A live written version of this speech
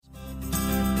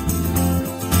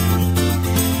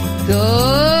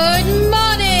Good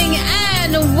morning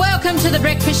and welcome to The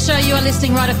Breakfast Show. You are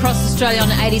listening right across Australia on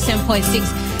 87.6,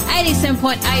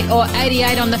 87.8 or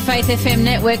 88 on the Faith FM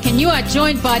network. And you are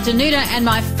joined by Danuta and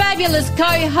my fabulous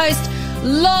co-host,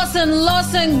 Lawson.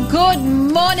 Lawson, good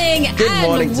morning. Good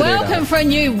morning, and welcome Danuta. For a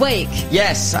new week.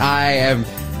 Yes, I am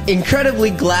incredibly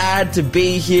glad to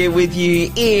be here with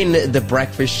you in the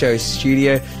Breakfast Show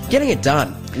studio, getting it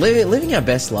done. Living our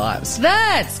best lives.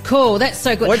 That's cool. That's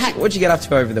so good. What'd you get up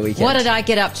to over the weekend? What did I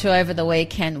get up to over the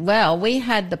weekend? Well, we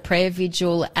had the prayer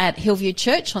vigil at Hillview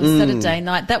Church on Saturday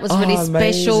night. That was really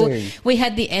special. Amazing. We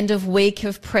had the end of week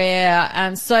of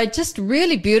prayer. So just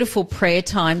really beautiful prayer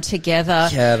time together.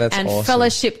 Yeah, that's and awesome.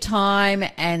 Fellowship time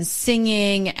and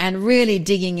singing and really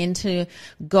digging into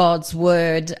God's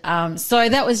word. So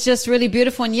that was just really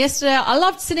beautiful. And yesterday I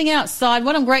loved sitting outside.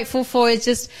 What I'm grateful for is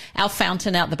just our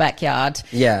fountain out the backyard.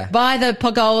 Yeah. By the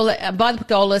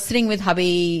pergola, sitting with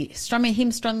hubby, strumming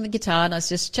the guitar, and I was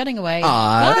just chatting away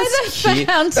by that's the cute.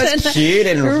 fountain. That's cute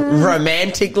and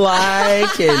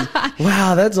romantic-like, and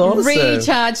wow, that's awesome.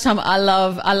 Recharge time. I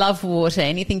love water.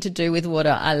 Anything to do with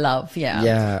water, I love. Yeah.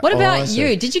 Yeah. What about awesome.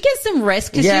 you? Did you get some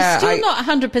rest? Because you're still not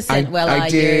 100% well, I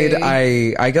did.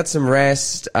 you? I got some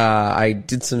rest. I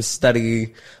did some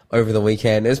study over the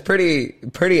weekend. It was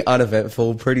pretty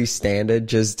uneventful, pretty standard.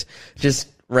 Just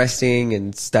resting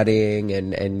and studying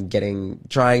and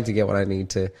trying to get what I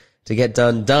need to get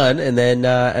done. And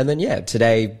then yeah,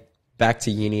 today back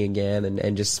to uni again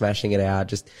and just smashing it out,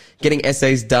 just getting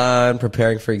essays done,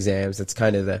 preparing for exams. That's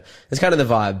kind of the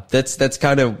vibe. That's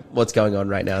kind of what's going on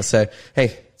right now. So,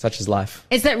 hey, such is life.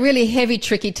 It's that really heavy,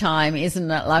 tricky time,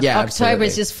 isn't it? Like Yeah, October absolutely.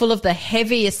 is just full of the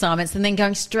heavy assignments and then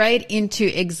going straight into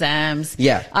exams.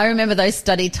 Yeah. I remember those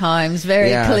study times very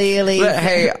clearly. But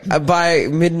hey, by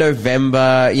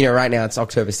mid-November, right now it's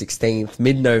October 16th.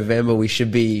 Mid-November we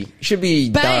should be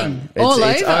Bang, done.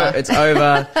 over. It's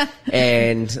over,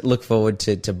 and look forward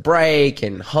to break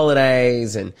and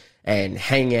holidays and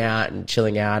hanging out and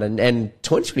chilling out and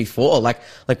 2024, like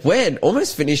we're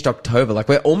almost finished October, like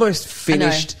we're almost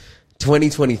finished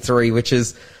 2023, which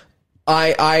is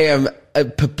I am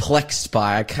perplexed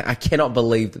by. I cannot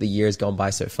believe that the year has gone by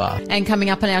so far. And coming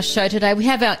up on our show today, we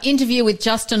have our interview with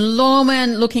Justin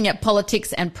Lawman, looking at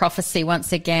politics and prophecy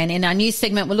once again. In our new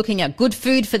segment, we're looking at good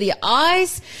food for the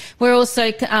eyes. We're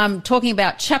also talking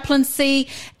about chaplaincy.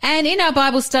 And in our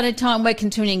Bible study time, we're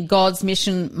continuing God's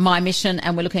mission, my mission,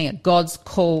 and we're looking at God's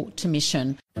call to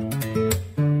mission.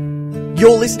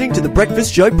 You're listening to the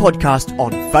Breakfast Show podcast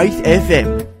on Faith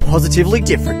FM. Positively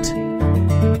different.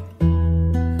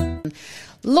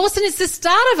 Lawson, it's the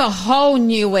start of a whole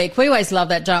new week. We always love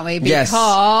that, don't we? Yes.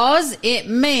 Because it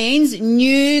means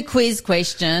new quiz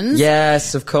questions.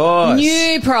 Yes, of course.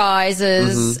 New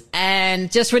prizes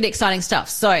and just really exciting stuff.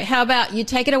 So how about you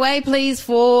take it away, please,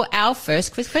 for our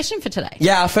first quiz question for today?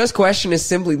 Yeah, our first question is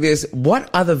simply this. What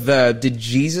other verb did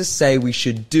Jesus say we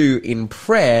should do in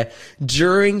prayer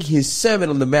during his Sermon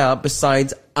on the Mount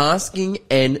besides asking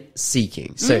and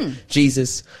seeking? So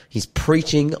Jesus, he's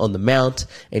preaching on the Mount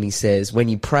and he says, when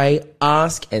you pray,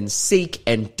 ask and seek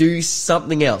and do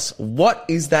something else. What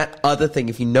is that other thing?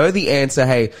 If you know the answer,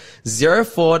 hey,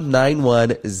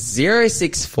 0491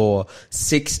 064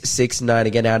 669.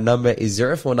 Again, our number is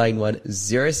 0491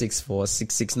 064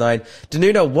 669.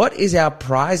 Danuta, what is our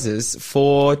prizes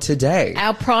for today?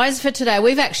 Our prize for today,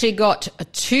 we've actually got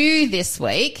two this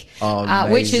week,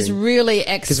 Oh, which is amazing. really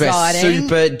Because we're exciting.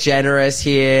 super generous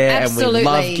here Absolutely. and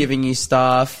we love giving you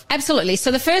stuff. Absolutely.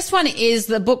 So the first one is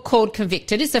the book called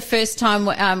Convicted. It's the first time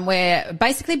where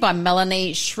basically by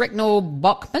Melanie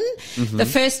Schrecknell-Bockman. The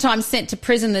first time sent to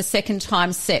prison, the second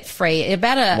time set free.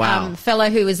 About a fellow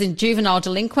who was a juvenile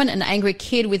delinquent, an angry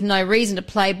kid with no reason to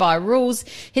play by rules.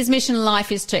 His mission in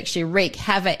life is to actually wreak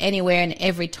havoc anywhere and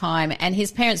every time. And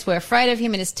his parents were afraid of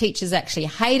him and his teachers actually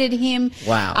hated him.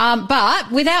 Wow.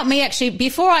 But without me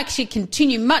before I actually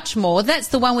continue much more, that's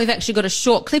the one we've actually got a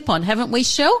short clip on, haven't we,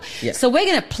 Shell? Yeah. So we're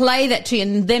going to play that to you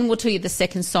and then we'll tell you the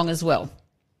second song as well.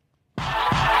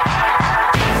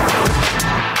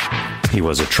 He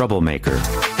was a troublemaker,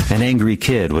 an angry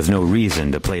kid with no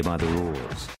reason to play by the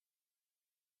rules.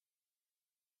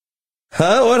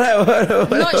 Huh? What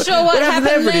Not sure what happened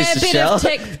there. Producer Bit Shell? of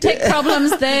tech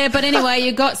problems there. But anyway,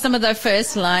 you got some of the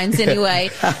first lines anyway.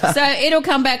 So it'll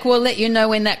come back. We'll let you know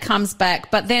when that comes back.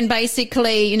 But then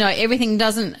basically, everything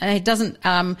doesn't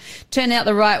turn out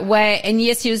the right way. And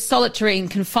yes, he was solitary in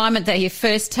confinement that he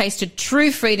first tasted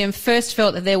true freedom, first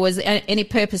felt that there was any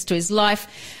purpose to his life.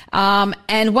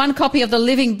 And one copy of the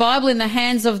Living Bible in the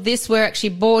hands of this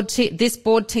bored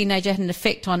teenager had an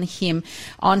effect on him,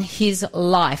 on his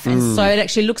life. And so it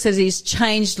actually looks as his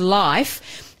changed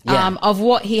life Yeah. of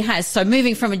what he has. So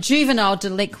moving from a juvenile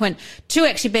delinquent to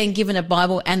actually being given a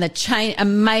Bible and the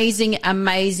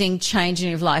amazing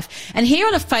changing of life. And here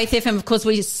on a Faith FM, of course,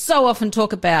 we so often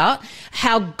talk about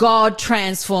how God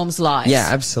transforms lives. Yeah,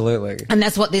 absolutely. And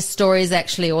that's what this story is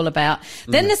actually all about.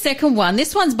 Then the second one,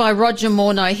 this one's by Roger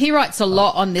Morneau. He writes a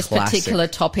lot on this classic. particular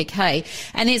topic, hey.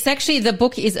 And it's actually, the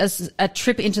book is a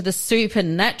trip into the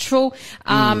supernatural.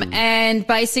 And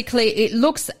basically it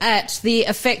looks at the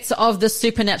effects of the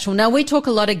supernatural. Now, we talk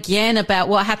a lot again about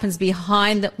what happens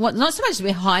behind not so much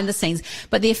behind the scenes,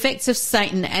 but the effects of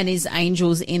Satan and his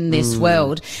angels in this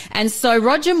world. And so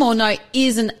Roger Morneau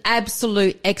is an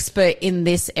absolute expert in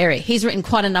this area. He's written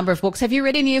quite a number of books. Have you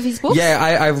read any of his books? Yeah,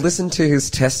 I've listened to his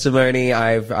testimony.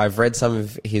 I've read some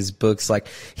of his books. Like,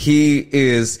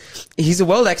 he's a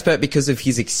world expert because of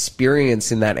his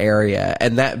experience in that area,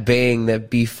 and that being that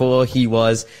before he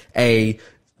was a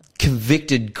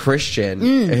convicted Christian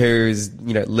who's,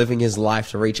 living his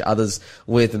life to reach others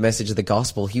with the message of the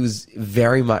gospel, he was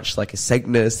very much like a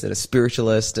Satanist and a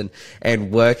spiritualist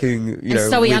and working,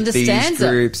 so he with understands these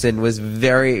groups and was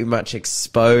very much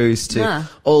exposed to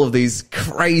all of these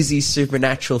crazy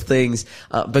supernatural things.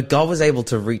 But God was able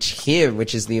to reach him,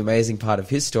 which is the amazing part of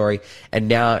his story. And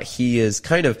now he is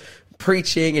kind of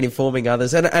preaching and informing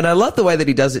others. And I love the way that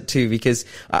he does it too, because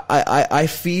I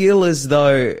feel as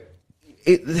though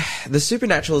the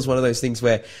supernatural is one of those things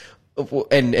where,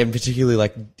 and particularly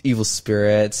like evil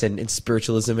spirits and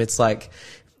spiritualism, it's like,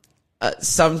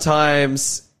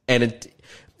 sometimes, and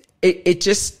it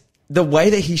just, the way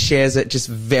that he shares it just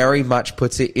very much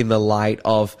puts it in the light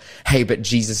of, hey, but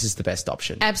Jesus is the best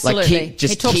option. Absolutely. Like,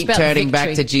 keep turning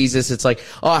back to Jesus. It's like,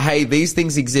 oh, hey, these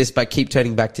things exist, but keep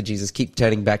turning back to Jesus. Keep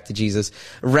turning back to Jesus.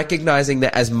 Recognizing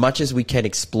that as much as we can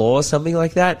explore something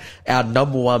like that, our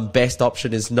number one best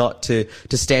option is not to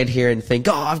stand here and think,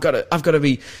 oh, I've got to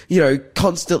be,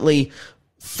 constantly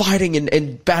fighting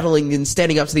and battling and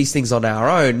standing up to these things on our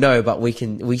own. No, but we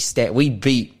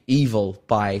beat evil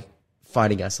by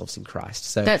finding ourselves in Christ.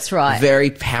 So that's right.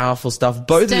 Very powerful stuff.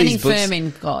 Both Standing of these books, firm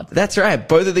in God. That's right.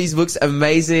 Both of these books,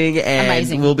 amazing.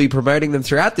 We'll be promoting them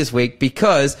throughout this week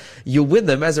because you'll win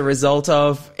them as a result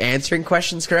of answering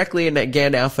questions correctly. And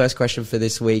again, our first question for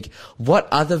this week: what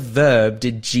other verb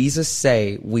did Jesus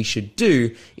say we should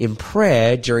do in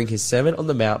prayer during his Sermon on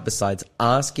the Mount besides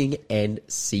asking and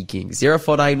seeking?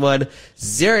 0491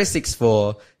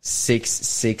 064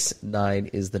 669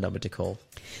 is the number to call.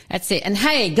 That's it. And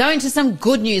hey, going to some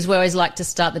good news. We always like to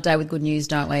start the day with good news,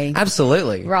 don't we?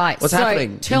 Absolutely. Right. What's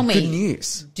happening? Tell me. Good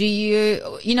news.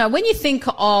 Do when you think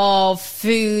of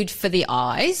food for the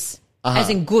eyes,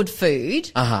 as in good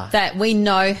food, that we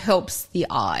know helps the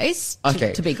eyes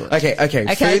to be good.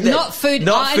 Okay. Not food.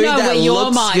 I know where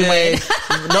your mind went.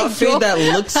 Not food that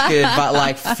looks good, but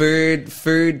like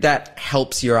food that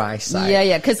helps your eyesight.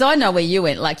 Yeah. Because I know where you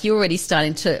went. Like, you're already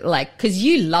starting to because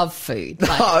you love food.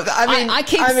 Like, I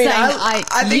keep saying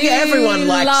I think everyone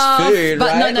likes food, but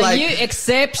right? no, you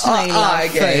exceptionally love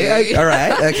food. All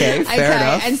right. Okay. Fair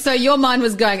enough. And so your mind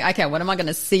was going, okay, what am I going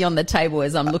to see on the table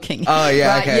as I'm looking? Oh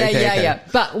yeah. Right? Okay. Yeah.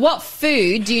 But what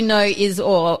food do you know is,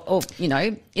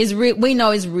 we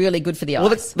know is really good for the eyes?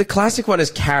 Well, the classic one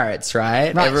is carrots,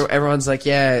 right? Everyone's like,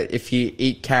 yeah, if you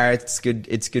eat carrots,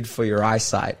 it's good for your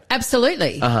eyesight.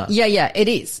 Absolutely. Yeah, it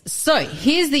is. So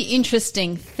here's the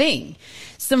interesting thing.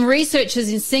 Some researchers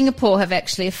in Singapore have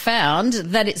actually found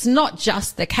that it's not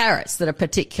just the carrots that are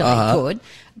particularly good,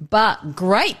 but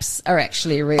grapes are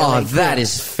actually really good. That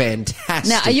is fantastic.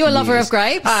 Now, are you a lover of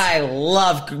grapes? I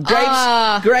love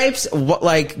grapes.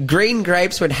 Grapes, green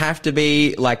grapes would have to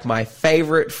be like my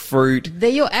favorite fruit. They're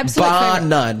your absolute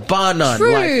favorite. Bar none.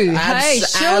 True.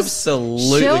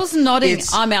 Absolutely. Shell's nodding.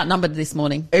 I'm outnumbered this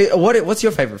morning. What's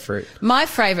your favorite fruit? My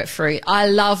favorite fruit, I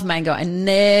love mango. I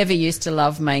never used to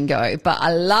love mango, but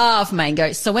I love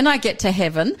mango. So when I get to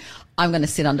heaven, I'm going to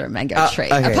sit under a mango tree.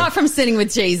 Okay. Apart from sitting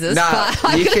with Jesus, but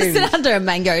I'm going to sit under a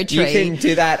mango tree. You can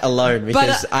do that alone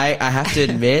because I have to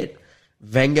admit,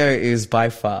 mango is by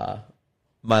far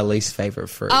my least favorite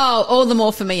fruit. Oh, all the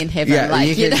more for me in heaven. Yeah,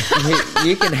 you can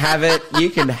have it. You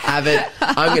can have it.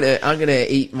 I'm gonna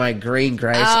eat my green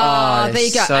grapes. Oh, there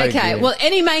you go. So okay. good. Well,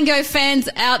 any mango fans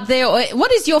out there,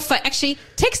 what is your actually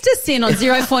text us in on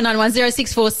 0491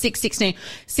 064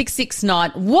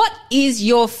 669. What is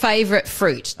your favorite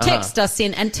fruit? Text us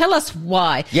in and tell us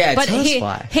why. Yeah, tell us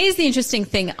why. Here's the interesting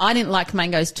thing. I didn't like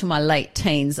mangoes till my late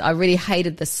teens. I really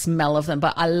hated the smell of them,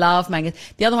 but I love mangoes.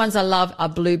 The other ones I love are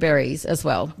blueberries as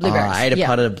well. Blueberries. I ate a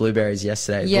punnet of blueberries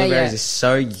yesterday. Blueberries are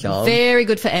so yum. Very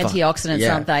good for antioxidants,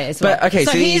 aren't they, as well? But, okay,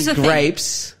 so these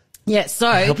grapes... Yeah,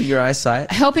 so helping your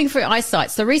eyesight. Helping for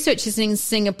eyesight. So researchers in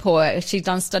Singapore actually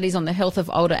done studies on the health of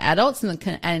older adults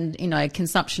and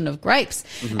consumption of grapes.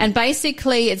 And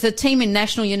basically, it's a team in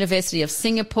National University of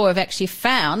Singapore have actually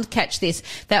found, catch this,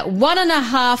 that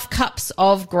 1.5 cups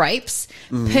of grapes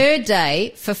per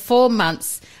day for 4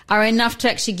 months are enough to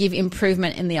actually give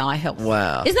improvement in the eye health.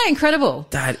 Wow. Isn't that incredible?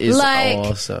 That is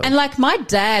awesome. And my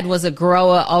dad was a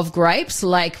grower of grapes.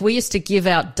 We used to give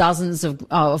out dozens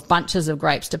of bunches of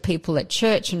grapes to people at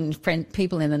church and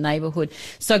people in the neighborhood.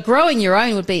 So growing your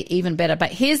own would be even better.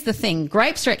 But here's the thing.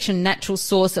 Grapes are actually a natural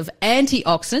source of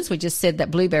antioxidants. We just said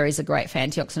that blueberries are great for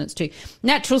antioxidants too.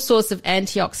 Natural source of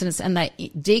antioxidants, and they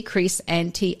decrease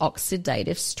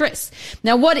antioxidative stress.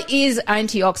 Now, what is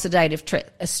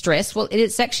antioxidative stress? Well,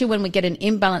 it's actually when we get an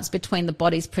imbalance between the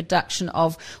body's production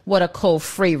of what are called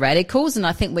free radicals. And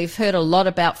I think we've heard a lot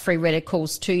about free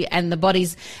radicals too, and the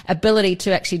body's ability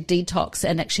to actually detox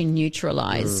and actually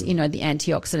neutralize, the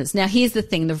antioxidants. Now, here's the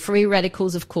thing. The free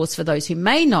radicals, of course, for those who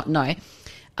may not know,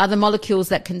 are the molecules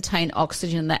that contain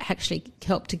oxygen that actually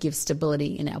help to give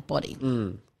stability in our body.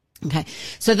 Okay.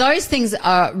 So those things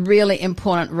are really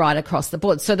important right across the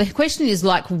board. So the question is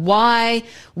why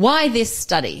this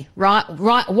study, right?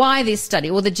 Why this study?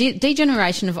 Well, the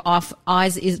degeneration of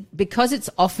eyes is because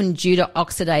it's often due to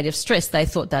oxidative stress. They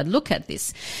thought they'd look at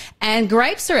this. And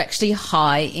grapes are actually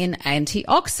high in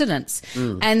antioxidants.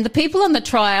 And the people on the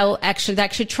trial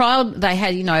they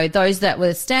had, those that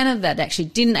were standard that actually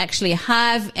didn't actually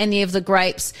have any of the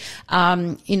grapes,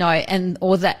 or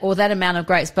that amount of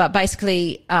grapes, but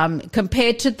basically,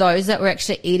 compared to those that were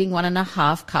actually eating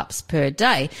 1.5 cups per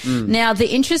day. Now, the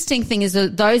interesting thing is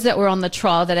that those that were on the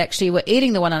trial that actually were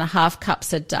eating the 1.5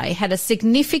 cups a day had a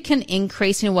significant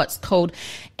increase in what's called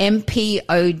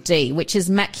MPOD, which is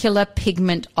macular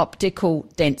pigment optical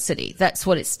density. That's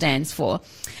what it stands for.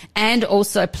 And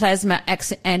also plasma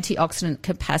antioxidant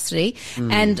capacity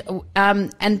and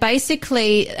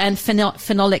basically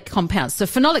phenolic compounds. So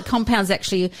phenolic compounds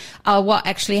actually are what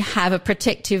actually have a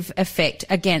protective effect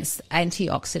against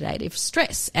antioxidative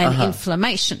stress and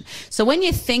inflammation. So when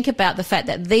you think about the fact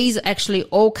that these actually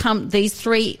these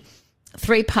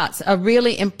three parts are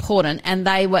really important, and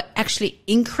they were actually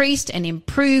increased and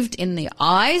improved in the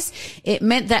eyes. It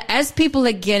meant that as people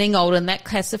are getting older, and that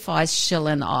classifies Shell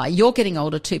and I, you're getting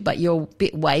older too, but you're a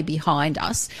bit way behind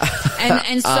us.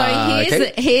 And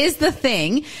so here's the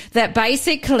thing that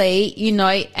basically,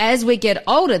 as we get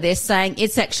older, they're saying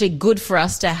it's actually good for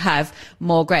us to have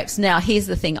more grapes. Now, here's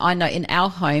the thing. I know in our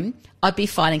home, I'd be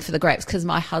fighting for the grapes because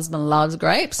my husband loves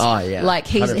grapes. Oh, yeah.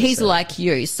 He's like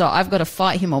you, so I've got to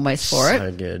fight him almost for it.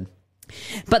 So good.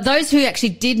 But those who actually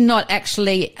did not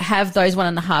actually have those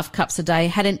 1.5 cups a day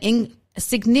had a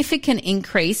significant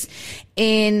increase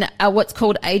in what's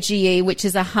called AGE, which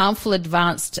is a harmful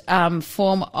advanced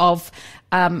form of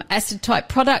acid type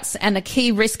products and a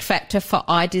key risk factor for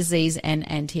eye disease and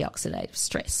antioxidative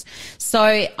stress. So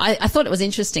I thought it was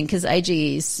interesting because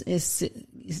AGE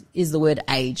is the word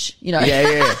age,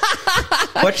 Yeah.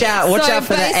 Watch out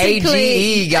for the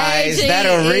AGE, guys.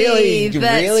 That'll really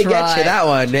get you that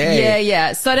one.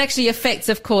 Yeah. So it actually affects,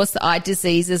 of course, the eye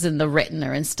diseases and the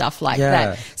retina and stuff like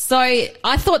that. So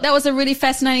I thought that was a really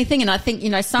fascinating thing. And I think,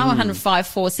 Psalm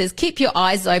 105:4 says, keep your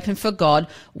eyes open for God,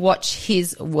 watch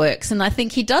his works. And I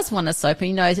think he does want us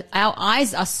open. Our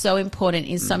eyes are so important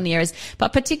in so many areas,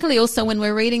 but particularly also when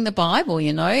we're reading the Bible,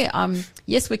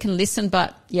 yes, we can listen,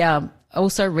 but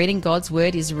also reading God's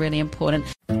word is really important.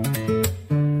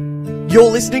 You're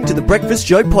listening to the Breakfast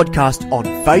Show podcast on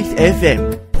Faith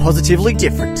FM. Positively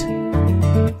different.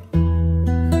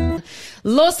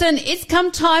 Lawson, it's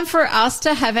come time for us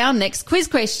to have our next quiz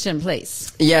question,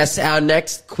 please. Yes, our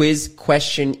next quiz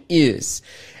question is,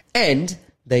 and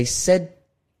they said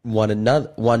one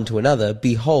to another,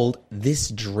 behold, this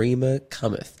dreamer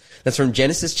cometh. That's from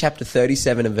Genesis chapter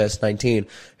 37 and verse 19.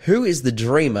 Who is the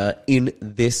dreamer in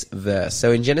this verse?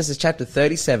 So in Genesis chapter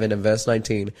 37 and verse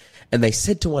 19, and they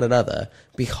said to one another,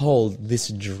 behold, this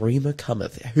dreamer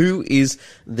cometh. Who is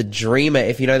the dreamer?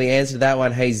 If you know the answer to that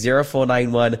one, hey,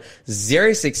 0491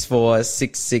 064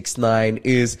 669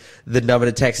 is the number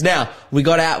to text. Now, we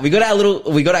got our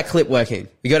clip working.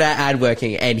 We got our ad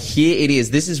working, and here it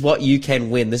is. This is what you can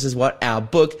win. This is what our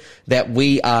book that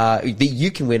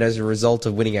you can win as a result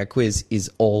of winning our quiz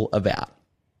is all about.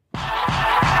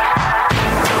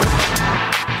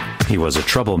 He was a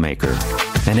troublemaker,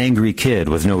 an angry kid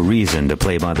with no reason to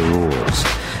play by the rules.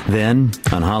 Then,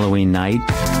 on Halloween night,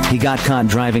 he got caught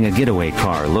driving a getaway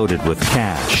car loaded with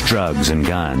cash, drugs, and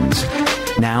guns.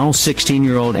 Now,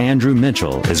 16-year-old Andrew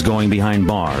Mitchell is going behind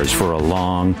bars for a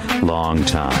long, long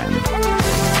time.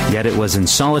 Yet it was in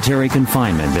solitary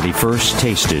confinement that he first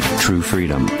tasted true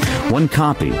freedom. One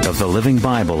copy of the Living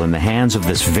Bible in the hands of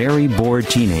this very bored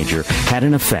teenager had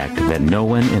an effect that no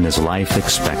one in his life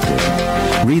expected.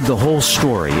 Read the whole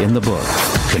story in the book,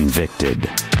 Convicted.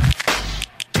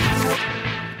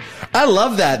 I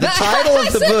love that. The title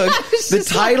of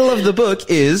the book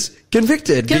is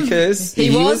Convicted, because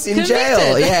he was in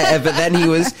jail. Yeah, but then he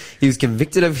was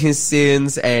convicted of his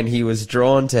sins, and he was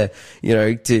drawn to,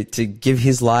 to give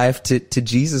his life to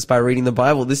Jesus by reading the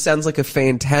Bible. This sounds like a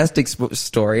fantastic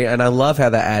story, and I love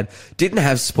how that ad didn't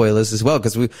have spoilers as well,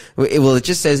 because it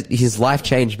just says his life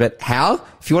changed, but how?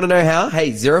 If you want to know how,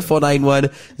 hey, 0491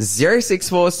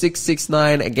 064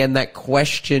 669. Again, that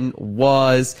question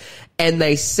was, and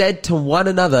they said to one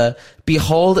another,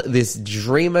 behold, this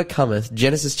dreamer cometh.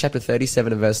 Genesis chapter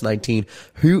 37 and verse 19.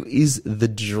 Who is the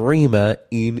dreamer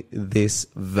in this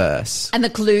verse? And the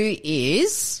clue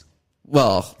is...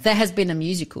 Well, there has been a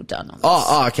musical done on this.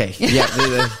 Oh, okay. Yeah.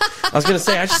 I was going to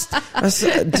say,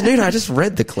 Danuta, I just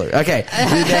read the clue. Okay.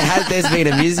 There's been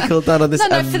a musical done on this.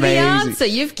 No, for the answer.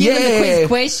 You've given the quiz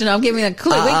question. I'm giving a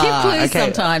clue. We give clues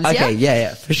sometimes. Okay.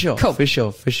 Yeah. For sure. Cool. For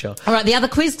sure. All right.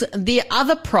 The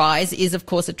other prize is, of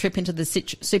course, A Trip into the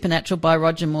Supernatural by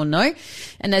Roger Morneau.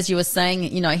 And as you were saying,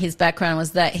 his background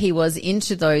was that he was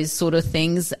into those sort of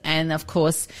things, and of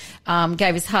course,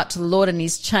 gave his heart to the Lord, and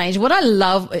he's changed. What I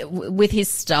love with his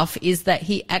stuff is that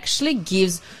he actually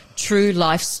gives true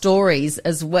life stories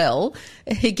as well.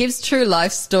 He gives true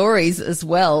life stories as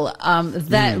well,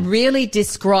 that really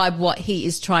describe what he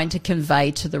is trying to convey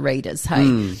to the readers.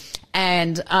 Hey.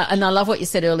 And I love what you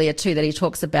said earlier too, that he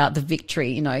talks about the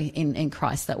victory, in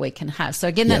Christ that we can have. So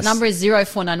again, that number is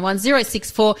 0491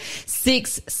 064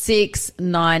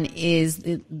 669 is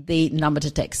the number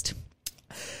to text.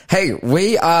 Hey,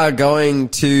 we are going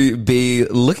to be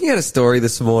looking at a story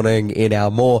this morning in our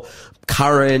more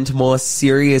current, more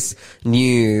serious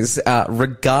news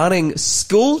regarding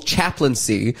school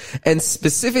chaplaincy, and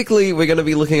specifically we're going to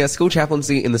be looking at school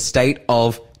chaplaincy in the state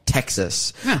of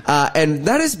Texas. And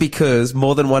that is because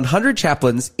more than 100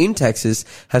 chaplains in Texas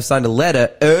have signed a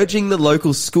letter urging the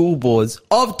local school boards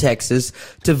of Texas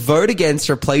to vote against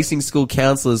replacing school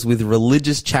counselors with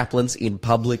religious chaplains in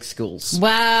public schools.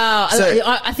 Wow. So,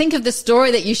 I think of the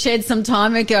story that you shared some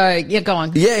time ago. Yeah, go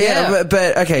on. Yeah.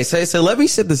 But okay, so let me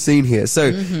set the scene here. So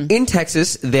in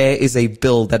Texas, there is a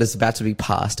bill that is about to be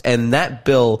passed, and that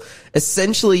bill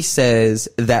essentially says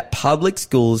that public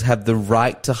schools have the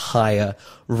right to hire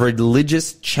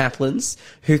religious chaplains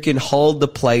who can hold the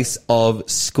place of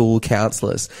school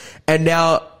counselors. And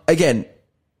now, again,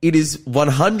 it is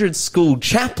 100 school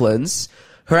chaplains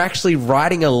who are actually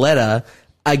writing a letter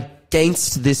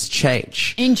against this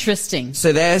change. Interesting.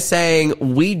 So they're saying,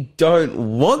 we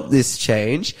don't want this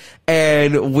change,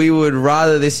 and we would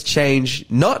rather this change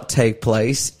not take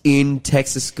place in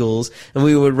Texas schools, and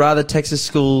we would rather Texas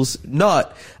schools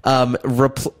not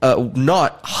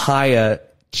hire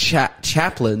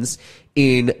chaplains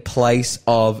in place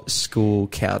of school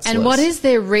counselors. And what is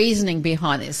their reasoning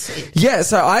behind this? Yeah,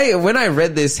 so when I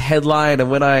read this headline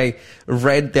and when I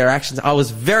read their actions, I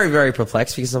was very, very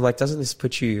perplexed, because I'm like, doesn't this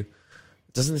put you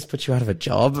out of a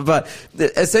job? But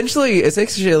essentially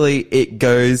it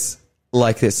goes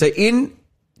like this. So in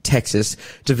Texas,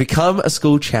 to become a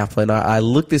school chaplain, I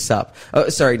looked this up. Oh,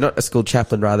 sorry, not a school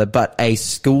chaplain rather, but a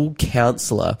school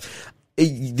counselor.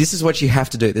 This is what you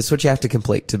have to do. This is what you have to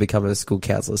complete to become a school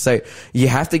counselor. So you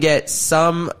have to get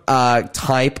some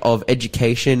type of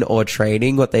education or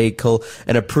training, what they call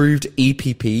an approved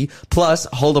EPP, plus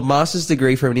hold a master's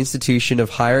degree from an institution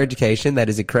of higher education that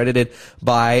is accredited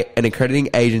by an accrediting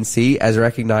agency as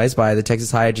recognized by the Texas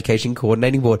Higher Education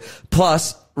Coordinating Board,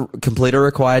 plus complete a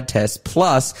required test,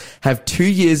 plus have 2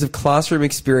 years of classroom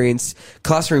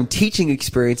teaching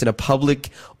experience in a public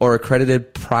or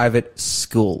accredited private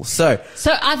school. So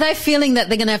are they feeling that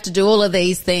they're going to have to do all of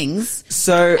these things?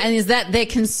 And is that their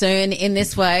concern in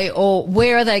this way, or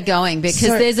where are they going? Because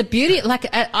there's a beauty, like,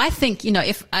 I think,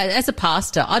 if as a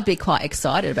pastor, I'd be quite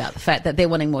excited about the fact that they're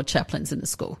wanting more chaplains in the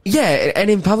school. Yeah, and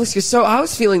in public schools. So I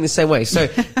was feeling the same way. So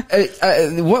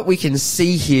what we can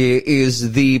see here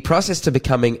is the process to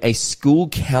becoming a school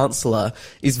counselor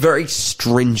is very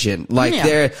stringent. Like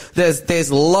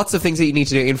there's lots of things that you need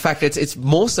to do. In fact, it's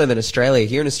more so than Australia.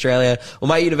 Here in Australia,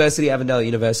 my university, Avondale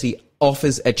University,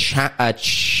 offers a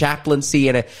chaplaincy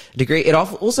and a degree. It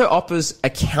also offers a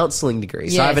counselling degree.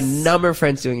 So I have a number of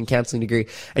friends doing a counselling degree,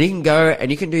 and you can go and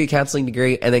you can do your counselling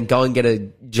degree and then go and get a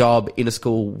job in a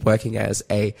school working as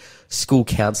a school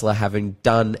counselor having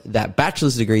done that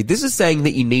bachelor's degree. This is saying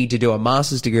that you need to do a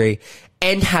master's degree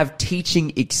and have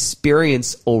teaching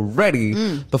experience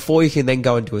already before you can then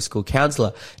go into a school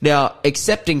counselor. Now,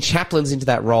 accepting chaplains into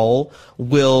that role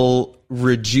will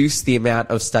reduce the amount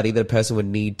of study that a person would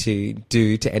need to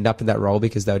do to end up in that role,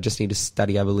 because they would just need to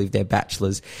study, I believe, their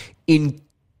bachelor's in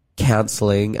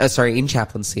in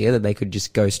chaplaincy, and then they could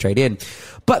just go straight in.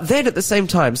 But then at the same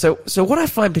time, so what I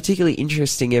find particularly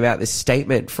interesting about this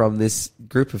statement from this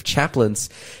group of chaplains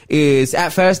is,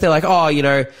 at first they're like,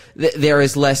 there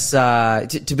is less,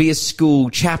 to be a school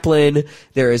chaplain,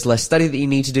 there is less study that you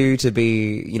need to do to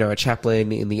be, a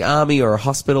chaplain in the army or a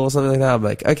hospital or something like that. I'm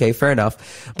like, okay, fair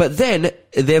enough. But then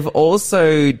they've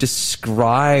also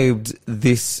described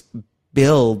this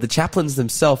bill. The chaplains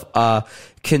themselves are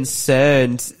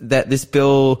concerned that this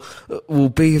bill will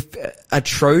be a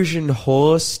Trojan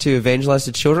horse to evangelize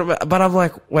the children. But I'm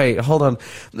like, wait, hold on.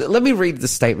 Let me read the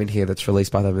statement here that's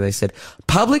released by them. And they said,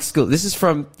 public school, this is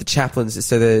from the chaplains,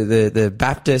 so the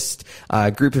Baptist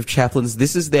group of chaplains,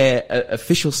 this is their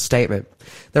official statement.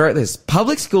 They wrote this: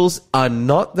 public schools are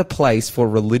not the place for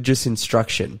religious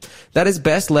instruction. That is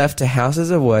best left to houses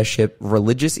of worship,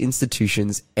 religious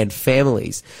institutions, and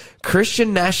families.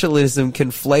 Christian nationalism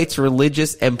conflates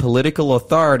religious and political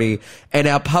authority, and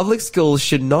our public schools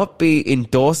should not be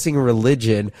endorsing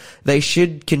religion. They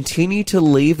should continue to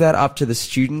leave that up to the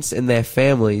students and their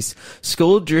families.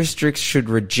 School districts should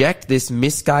reject this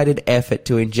misguided effort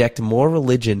to inject more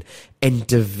religion and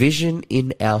division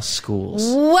in our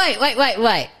schools.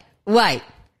 Wait.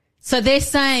 So they're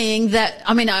saying that,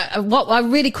 what I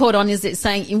really caught on is it's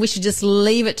saying we should just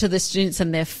leave it to the students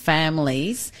and their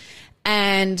families.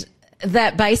 And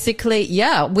that basically,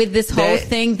 with this whole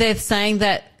thing, they're saying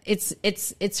that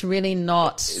it's really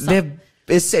not. They're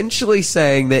essentially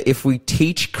saying that if we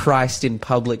teach Christ in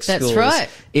public schools, that's right,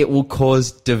 it will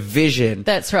cause division.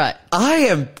 That's right. I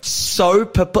am so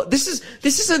perplexed. This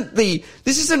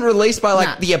isn't released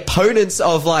by the opponents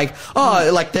of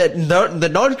the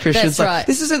non-Christians. That's right.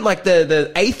 This isn't like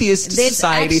the atheist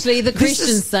society. Actually the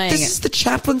Christians saying this it. is the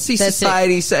chaplaincy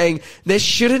society saying there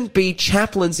shouldn't be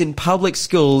chaplains in public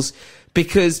schools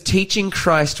because teaching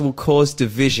Christ will cause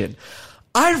division.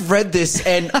 I read this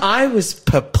and I was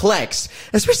perplexed,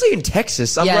 especially in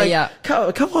Texas. I'm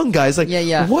come on, guys.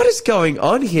 What is going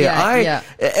on here?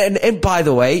 And by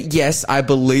the way, yes, I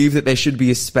believe that there should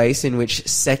be a space in which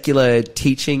secular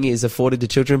teaching is afforded to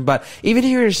children. But even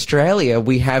here in Australia,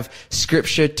 we have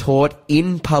scripture taught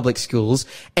in public schools,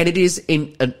 and it is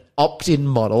in an opt-in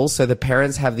model. So the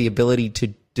parents have the ability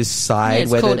to decide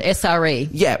it's whether called SRE.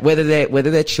 Yeah, whether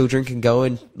their children can go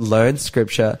and learn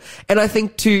scripture. And I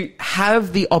think to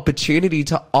have the opportunity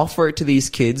to offer it to these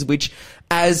kids, which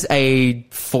as a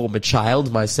former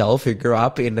child myself who grew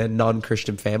up in a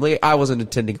non-Christian family, I wasn't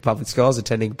attending public school, I was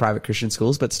attending private Christian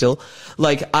schools, but still,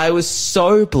 I was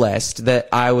so blessed that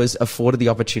I was afforded the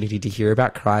opportunity to hear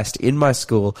about Christ in my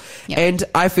school. Yep. And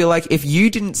I feel like if you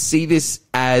didn't see this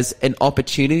as an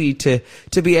opportunity to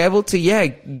be able to,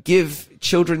 give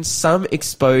children some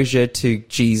exposure to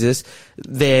Jesus,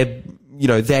 their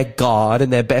God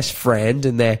and their best friend,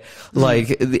 and their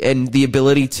and the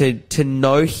ability to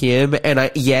know him,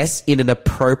 and yes, in an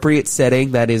appropriate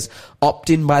setting that is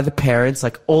opt-in by the parents,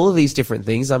 all of these different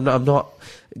things. I'm not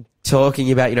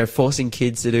talking about, forcing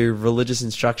kids to do religious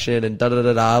instruction and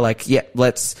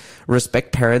let's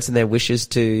respect parents and their wishes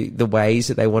to the ways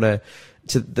that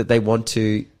they want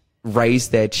to raise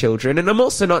their children. And I'm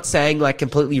also not saying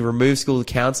completely remove school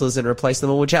counselors and replace them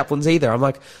all with chaplains either.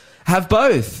 I'm have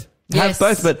both. Yes. Have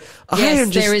both, but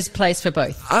there is place for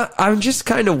both. I'm just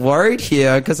kind of worried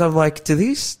here because I'm do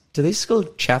these school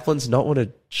chaplains not want to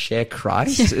share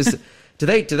Christ? Do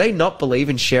they not believe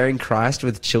in sharing Christ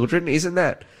with children? Isn't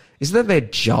that their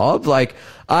job?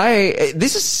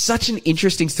 This is such an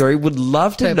interesting story. Would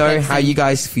love to know how you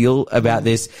guys feel about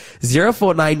this.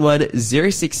 0491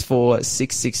 064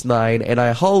 669. And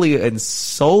I wholly and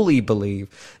solely believe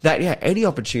that, any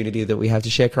opportunity that we have to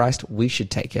share Christ, we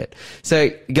should take it. So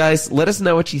guys, let us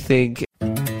know what you think.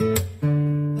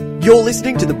 You're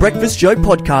listening to the Breakfast Show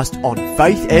podcast on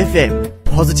Faith FM.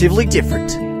 Positively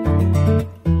different.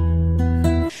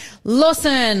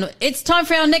 Lawson, it's time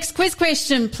for our next quiz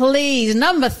question, please.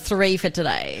 Number 3 for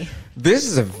today. This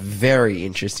is a very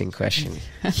interesting question.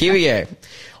 Here we go.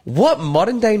 What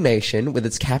modern-day nation, with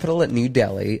its capital at New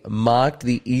Delhi, marked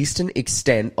the eastern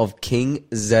extent of King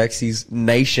Xerxes'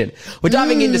 nation? We're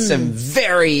diving into some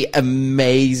very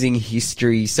amazing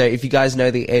history. So if you guys know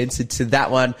the answer to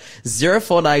that one,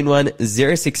 0491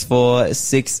 064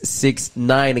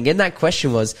 669. Again, that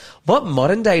question was, what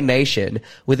modern-day nation,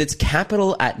 with its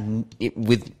capital at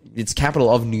its capital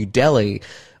of New Delhi,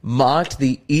 marked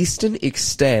the eastern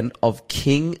extent of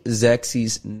King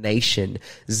Xerxes' nation.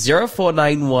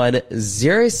 0491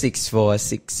 064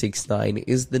 669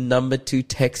 is the number to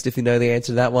text if you know the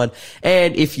answer to that one.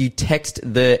 And if you text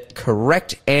the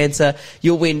correct answer,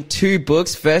 you'll win 2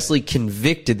 books. Firstly,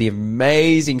 Convicted, the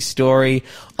amazing story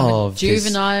of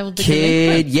juvenile this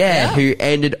kid, delinquent. who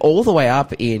ended all the way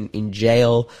up in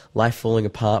jail, life falling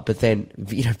apart, but then,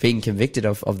 being convicted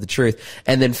of the truth.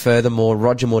 And then furthermore,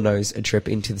 Roger Morneau's A Trip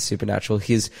into the Supernatural,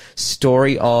 his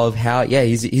story of how,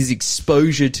 his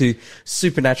exposure to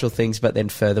supernatural things, but then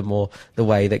furthermore, the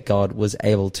way that God was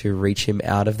able to reach him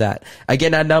out of that.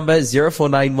 Again, our number,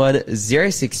 0491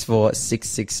 064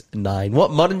 669.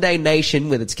 What modern day nation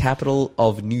with its capital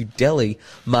of New Delhi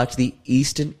marked the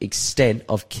eastern extent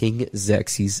of King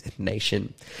Xerxes'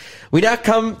 nation? We now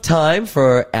come time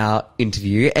for our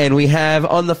interview, and we have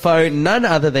on the phone none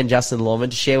other than Justin Lawman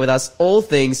to share with us all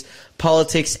things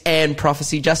politics and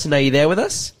prophecy. Justin, are you there with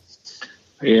us?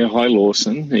 Yeah, hi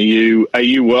Lawson. Are you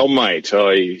well, mate?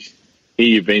 I hear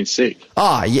you've been sick.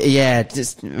 Oh yeah,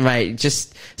 just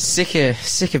sick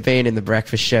of being in the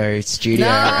breakfast show studio.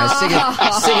 No. I'm sick of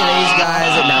these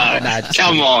guys.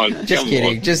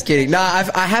 No, just kidding. No,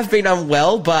 I have been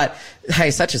unwell, but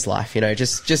hey, such is life,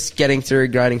 just getting through,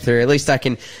 grinding through. At least I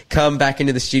can come back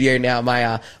into the studio now.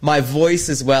 My voice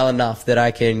is well enough that I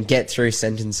can get through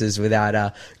sentences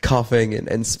without coughing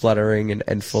and spluttering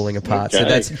and falling apart.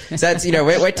 Okay. So that's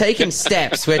we're taking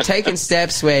steps. We're taking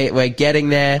steps. We're getting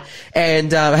there.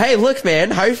 And hey, look,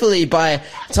 man. Hopefully by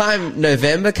the time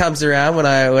November comes around, when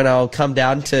I'll come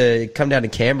down to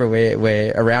Canberra,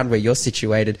 where around where you're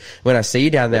situated, when I see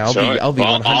you down there, I'll be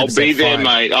 100% I'll be there, fine.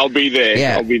 mate. I'll be there.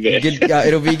 Yeah, I'll be there.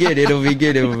 It'll be good. It'll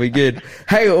be good.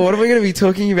 Hey, what are we going to be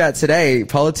talking about today?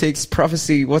 Politics,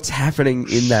 prophecy. What's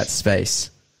happening in that space?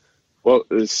 Well,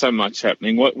 there's so much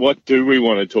happening. What do we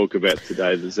want to talk about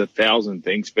today? There's 1,000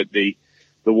 things, but the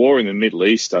war in the Middle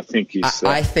East, I think, is...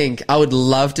 I think I would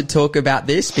love to talk about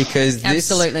this because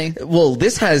Absolutely.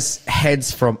 This has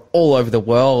heads from all over the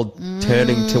world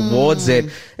turning towards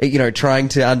it, trying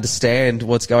to understand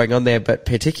what's going on there, but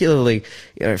particularly,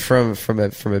 from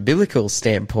a biblical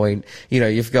standpoint,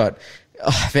 you've got...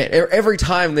 Oh, man, every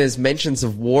time there's mentions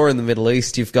of war in the Middle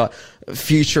East, you've got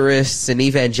futurists and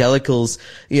evangelicals,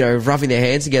 rubbing their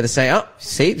hands together saying, oh,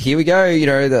 see, here we go,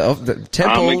 the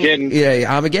temple. Armageddon.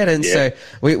 Armageddon. Yeah. So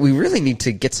we really need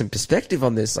to get some perspective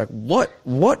on this. Like,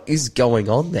 what is going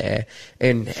on there?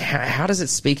 And how does it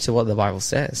speak to what the Bible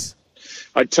says?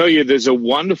 I tell you, there's a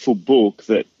wonderful book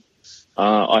that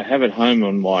I have at home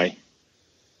on my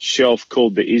shelf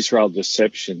called The Israel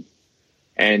Deception.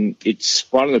 And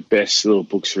it's one of the best little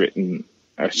books written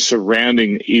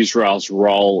surrounding Israel's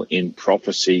role in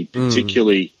prophecy,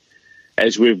 particularly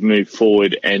as we've moved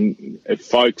forward. And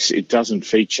folks, it doesn't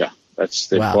feature. That's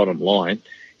the bottom line.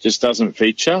 It just doesn't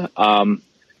feature.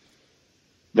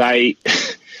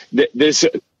 There's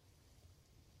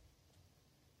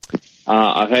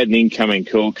I've had an incoming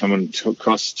call coming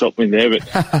across the top of me there,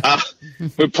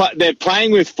 but they're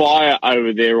playing with fire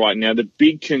over there right now. The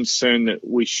big concern that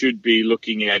we should be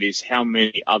looking at is how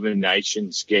many other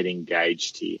nations get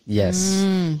engaged here. Yes.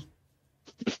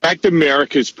 The fact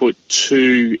America's put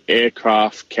 2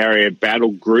 aircraft carrier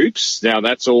battle groups, now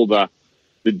that's all the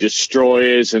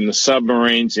destroyers and the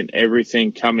submarines and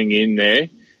everything coming in there,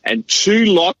 and 2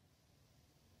 lots.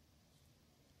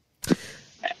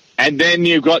 And then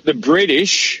you've got the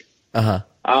British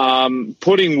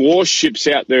putting warships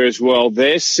out there as well.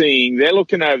 They're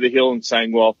looking over the hill and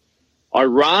saying, well,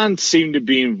 Iran seem to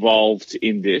be involved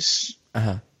in this.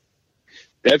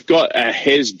 They've got a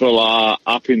Hezbollah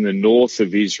up in the north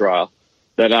of Israel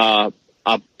that are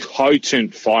a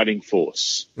potent fighting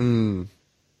force.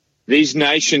 These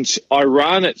nations,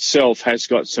 Iran itself has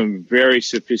got some very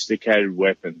sophisticated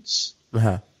weapons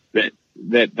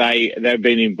that they've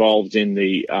been involved in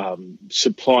the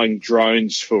supplying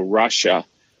drones for Russia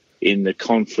in the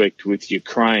conflict with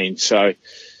Ukraine. So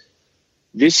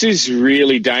this is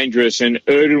really dangerous. And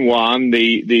Erdogan,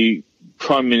 the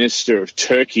Prime Minister of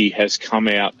Turkey, has come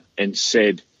out and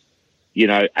said,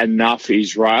 enough,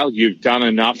 Israel. You've done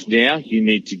enough now. You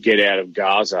need to get out of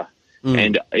Gaza.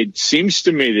 And it seems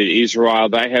to me that Israel,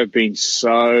 they have been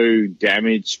so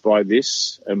damaged by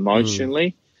this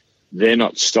emotionally. They're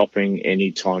not stopping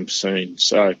anytime soon.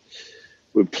 So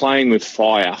we're playing with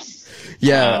fire.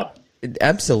 Yeah,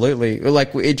 absolutely.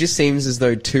 Like, it just seems as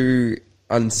though 2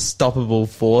 unstoppable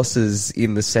forces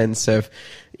in the sense of,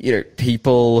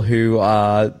 people who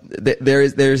are,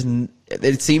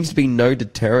 it seems to be no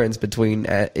deterrence between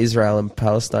Israel and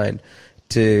Palestine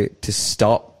to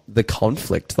stop the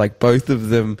conflict. Like, both of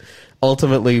them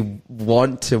ultimately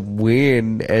want to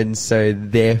win, and so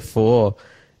therefore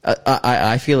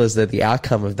I feel as though the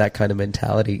outcome of that kind of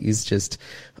mentality is just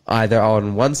either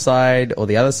on one side or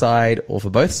the other side, or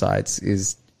for both sides,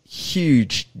 is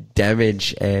huge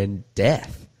damage and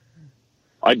death.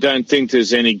 I don't think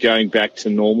there's any going back to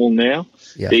normal now.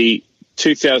 Yeah. The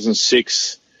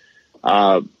 2006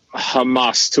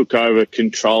 Hamas took over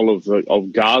control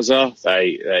of Gaza.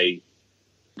 They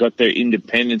got their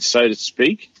independence, so to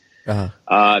speak.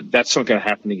 That's not going to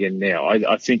happen again now.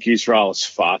 I think Israel is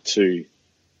far too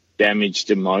damaged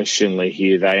emotionally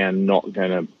here. They are not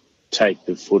going to take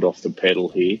the foot off the pedal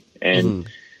here, and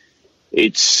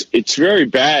it's very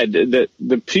bad that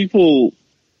the people,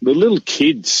 the little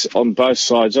kids on both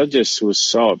sides. I just was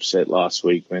so upset last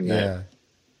week when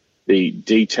the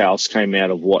details came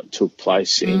out of what took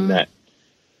place in that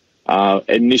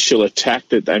initial attack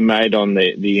that they made on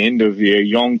the end of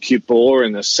Yom Kippur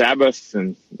and the Sabbath,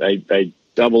 and they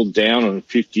doubled down on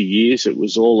 50 years. It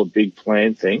was all a big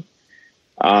plan thing.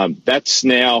 That's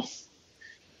now,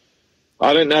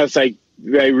 I don't know if they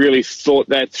really thought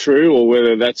that through or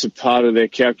whether that's a part of their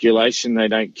calculation. They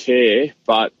don't care,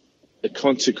 but the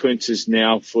consequences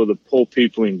now for the poor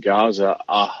people in Gaza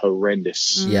are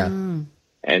horrendous. Yeah.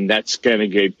 And that's going to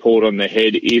get poured on the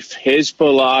head. If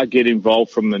Hezbollah get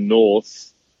involved from the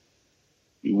north,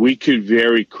 we could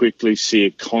very quickly see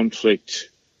a conflict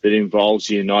that involves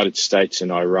the United States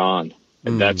and Iran.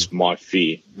 And that's my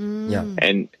fear. Yeah.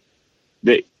 And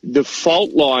the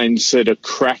fault lines that are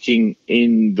cracking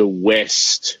in the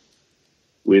West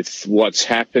with what's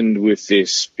happened with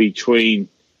this between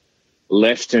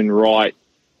left and right,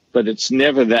 but it's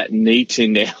never that neat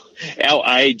in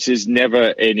our age. There's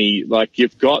never any, like,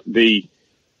 you've got the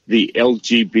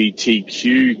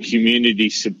LGBTQ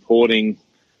community supporting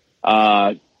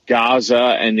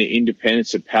Gaza and the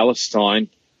independence of Palestine,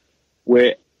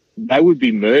 where they would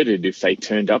be murdered if they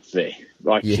turned up there.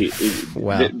 Like,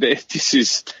 wow. This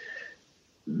is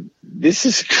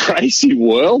a crazy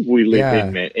world we live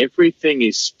in, man. Everything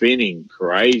is spinning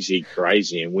crazy,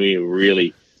 and we're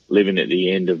really living at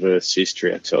the end of Earth's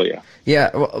history, I tell you.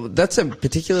 Yeah, well, that's a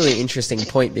particularly interesting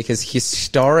point, because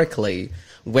historically,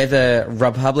 whether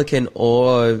Republican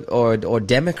or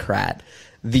Democrat,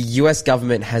 the US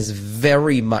government has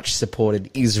very much supported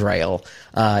Israel,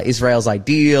 Israel's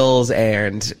ideals,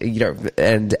 and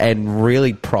and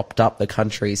really propped up the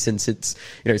country since since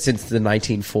the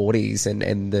 1940s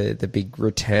and the big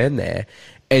return there.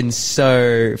 And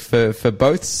so for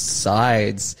both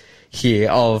sides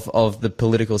here of the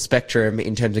political spectrum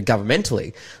in terms of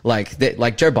governmentally, like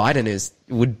Joe Biden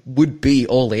would be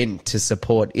all in to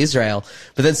support Israel,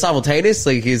 but then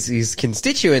simultaneously his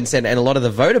constituents and a lot of the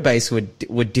voter base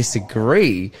would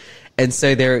disagree. And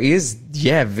so there is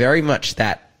very much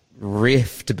that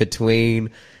rift between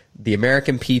the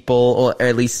American people, or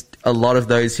at least a lot of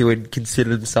those who would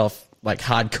consider themselves like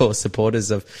hardcore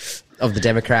supporters of the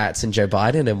Democrats and Joe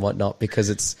Biden and whatnot, because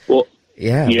it's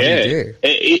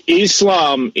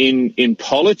Islam in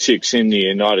politics in the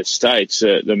United States,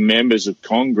 the members of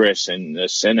Congress and the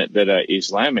Senate that are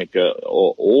Islamic are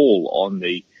all on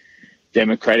the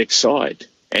Democratic side.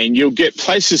 And you'll get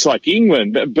places like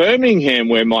England, Birmingham,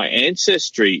 where my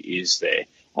ancestry is there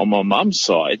on my mum's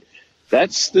side.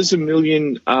 There's a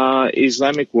million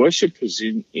Islamic worshippers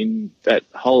in that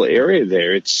whole area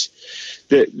there. It's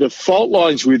the fault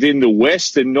lines within the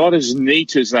West are not as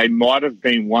neat as they might have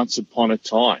been once upon a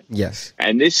time. Yes.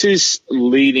 And this is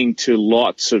leading to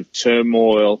lots of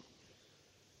turmoil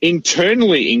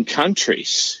internally in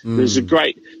countries. There's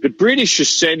the British are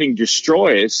sending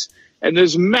destroyers, and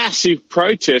there's massive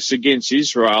protests against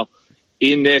Israel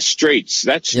in their streets.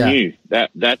 That's new.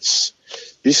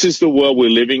 This is the world we're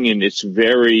living in. It's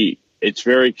very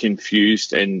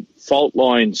confused, and fault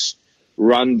lines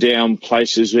run down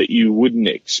places that you wouldn't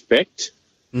expect.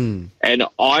 And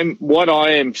what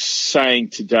I am saying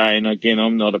today, and again,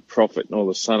 I'm not a prophet nor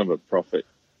the son of a prophet,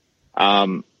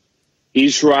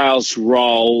 Israel's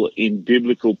role in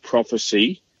biblical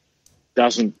prophecy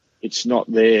it's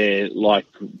not there like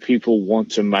people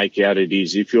want to make out it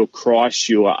is. If you're Christ,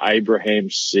 you are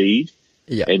Abraham's seed.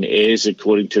 And heirs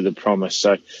according to the promise.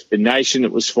 So the nation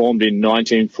that was formed in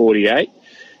 1948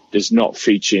 does not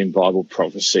feature in Bible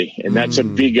prophecy, and that's a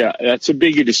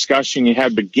bigger discussion you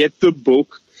have. But get the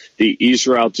book, The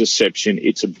Israel Deception.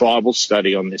 It's a Bible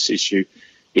study on this issue.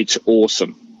 It's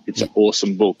awesome. It's an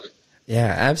awesome book.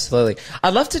 Yeah, absolutely.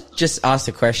 I'd love to just ask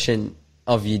a question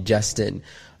of you, Justin,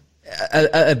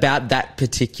 about that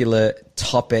particular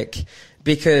topic,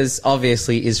 because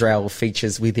obviously Israel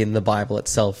features within the Bible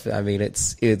itself. I mean,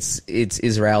 it's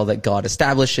Israel that God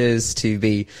establishes to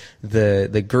be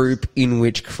the group in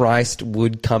which Christ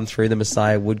would come through, the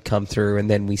Messiah would come through, and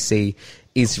then we see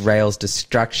Israel's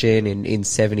destruction in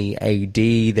 70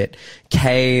 AD that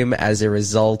came as a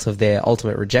result of their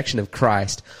ultimate rejection of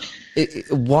Christ.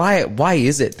 Why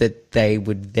is it that they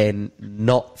would then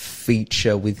not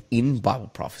feature within Bible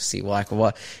prophecy? Like,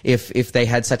 what if they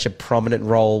had such a prominent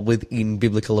role within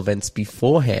biblical events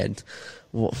beforehand?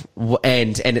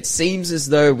 And it seems as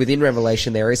though within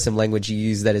Revelation there is some language you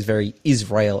use that is very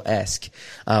Israel-esque,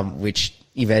 which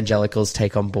evangelicals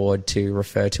take on board to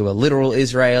refer to a literal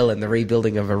Israel and the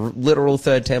rebuilding of a literal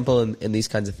third temple and these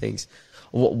kinds of things.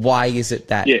 Why is it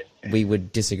that we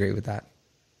would disagree with that?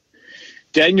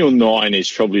 Daniel 9 is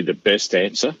probably the best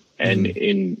answer, and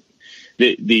in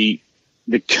the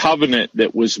covenant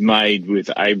that was made with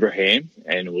Abraham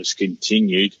and was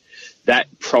continued,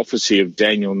 that prophecy of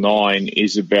Daniel 9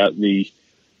 is about the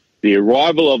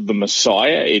arrival of the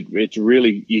Messiah. It's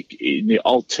really, in the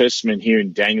Old Testament here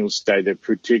in Daniel's day, they're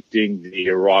predicting the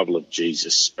arrival of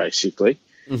Jesus, basically.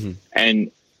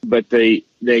 But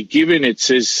they're given, it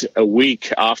says, a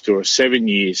week after or 7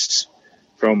 years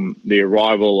from the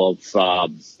arrival of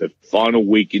the final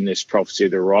week in this prophecy,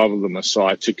 the arrival of the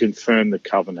Messiah, to confirm the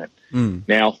covenant.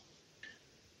 Now,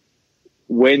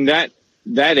 when that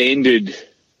ended,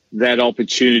 that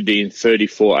opportunity in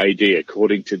 34 AD,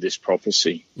 according to this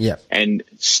prophecy, and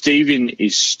Stephen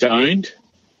is stoned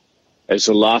as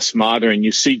the last martyr, and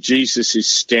you see Jesus is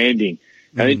standing.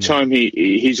 Anytime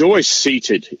he's always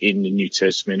seated in the New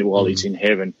Testament while he's in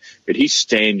heaven, but he's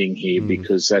standing here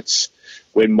because that's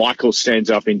when Michael stands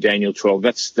up in Daniel 12.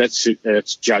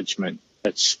 That's judgment.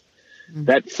 That's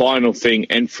that final thing.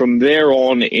 And from there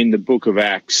on in the book of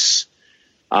Acts,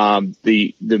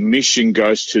 the mission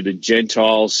goes to the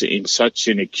Gentiles in such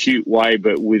an acute way,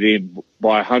 but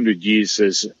by 100 years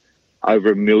there's over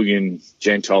 1 million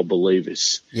Gentile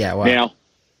believers. Yeah, wow. Now,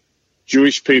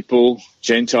 Jewish people,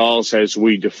 Gentiles, as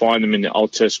we define them in the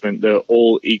Old Testament, they're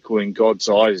all equal in God's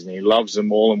eyes, and he loves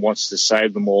them all and wants to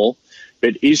save them all.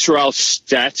 But Israel's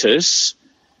status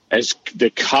as the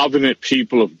covenant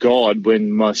people of God,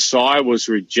 when Messiah was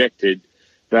rejected,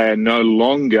 they are no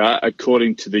longer,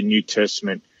 according to the New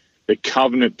Testament, the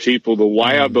covenant people. The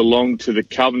way I belong to the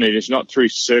covenant is not through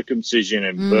circumcision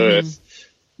and birth,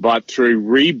 but through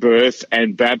rebirth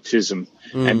and baptism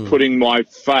and putting my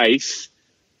faith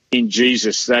in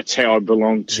Jesus. That's how I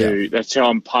belong to, that's how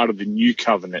I'm part of the new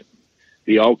covenant.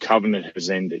 The old covenant has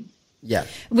ended. Yeah.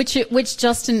 Which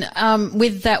Justin,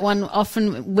 with that one,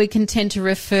 often we can tend to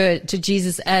refer to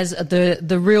Jesus as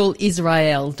the real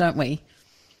Israel, don't we?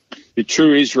 The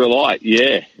true Israelite,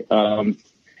 yeah.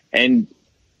 And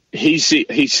he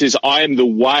says, I am the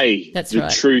way,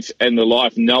 the truth, and the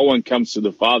life. No one comes to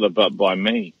the Father but by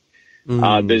me.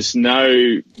 There's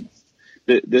no...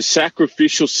 The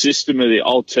sacrificial system of the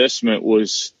Old Testament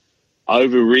was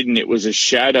overridden. It was a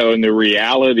shadow, and the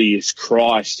reality is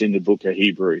Christ in the book of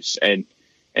Hebrews. And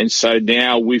so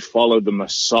now we follow the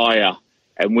Messiah,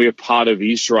 and we're part of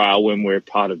Israel when we're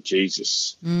part of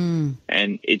Jesus. And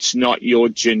it's not your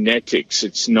genetics,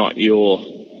 it's not your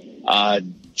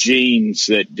genes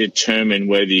that determine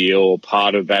whether you're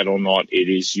part of that or not. It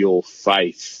is your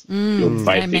faith, your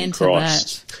faith in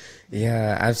Christ.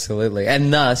 Yeah, absolutely.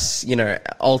 And thus,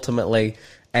 ultimately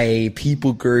a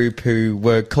people group who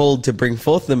were called to bring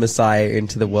forth the Messiah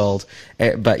into the world.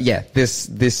 But yeah,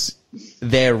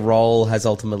 their role has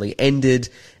ultimately ended,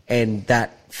 and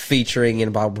that featuring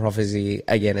in Bible prophecy,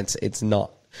 again, it's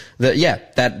not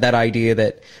that idea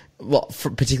that, well,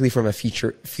 particularly from a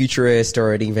futurist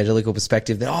or an evangelical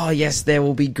perspective, that, oh yes, there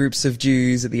will be groups of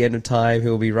Jews at the end of time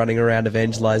who will be running around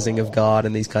evangelizing of God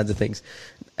and these kinds of things.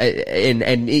 And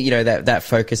that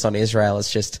focus on Israel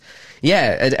is just,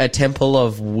 a temple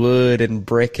of wood and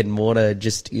brick and mortar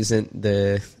just isn't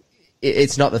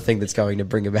it's not the thing that's going to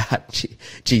bring about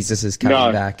Jesus is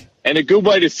coming back. And a good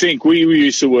way to think, we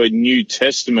use the word New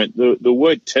Testament. The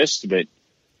word Testament,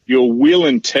 your will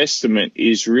and testament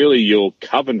is really your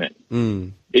covenant.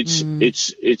 It's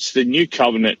the new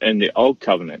covenant and the old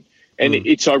covenant. And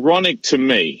it's ironic to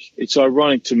me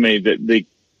that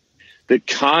the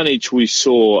carnage we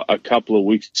saw a couple of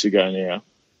weeks ago now,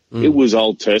 it was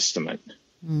Old Testament.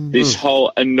 This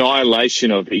whole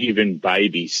annihilation of even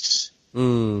babies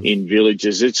in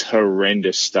villages, it's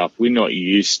horrendous stuff. We're not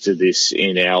used to this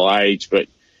in our age, but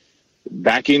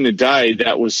back in the day,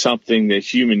 that was something that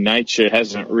human nature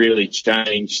hasn't really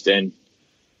changed, and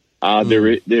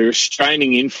the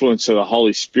restraining influence of the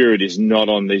Holy Spirit is not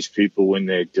on these people when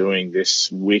they're doing this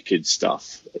wicked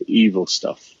stuff, evil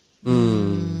stuff.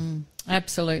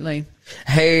 Absolutely.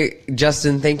 Hey,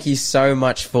 Justin, thank you so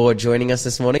much for joining us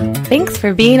this morning. Thanks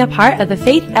for being a part of the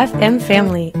Faith FM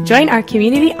family. Join our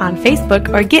community on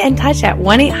Facebook or get in touch at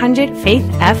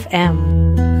 1-800-FAITH-FM.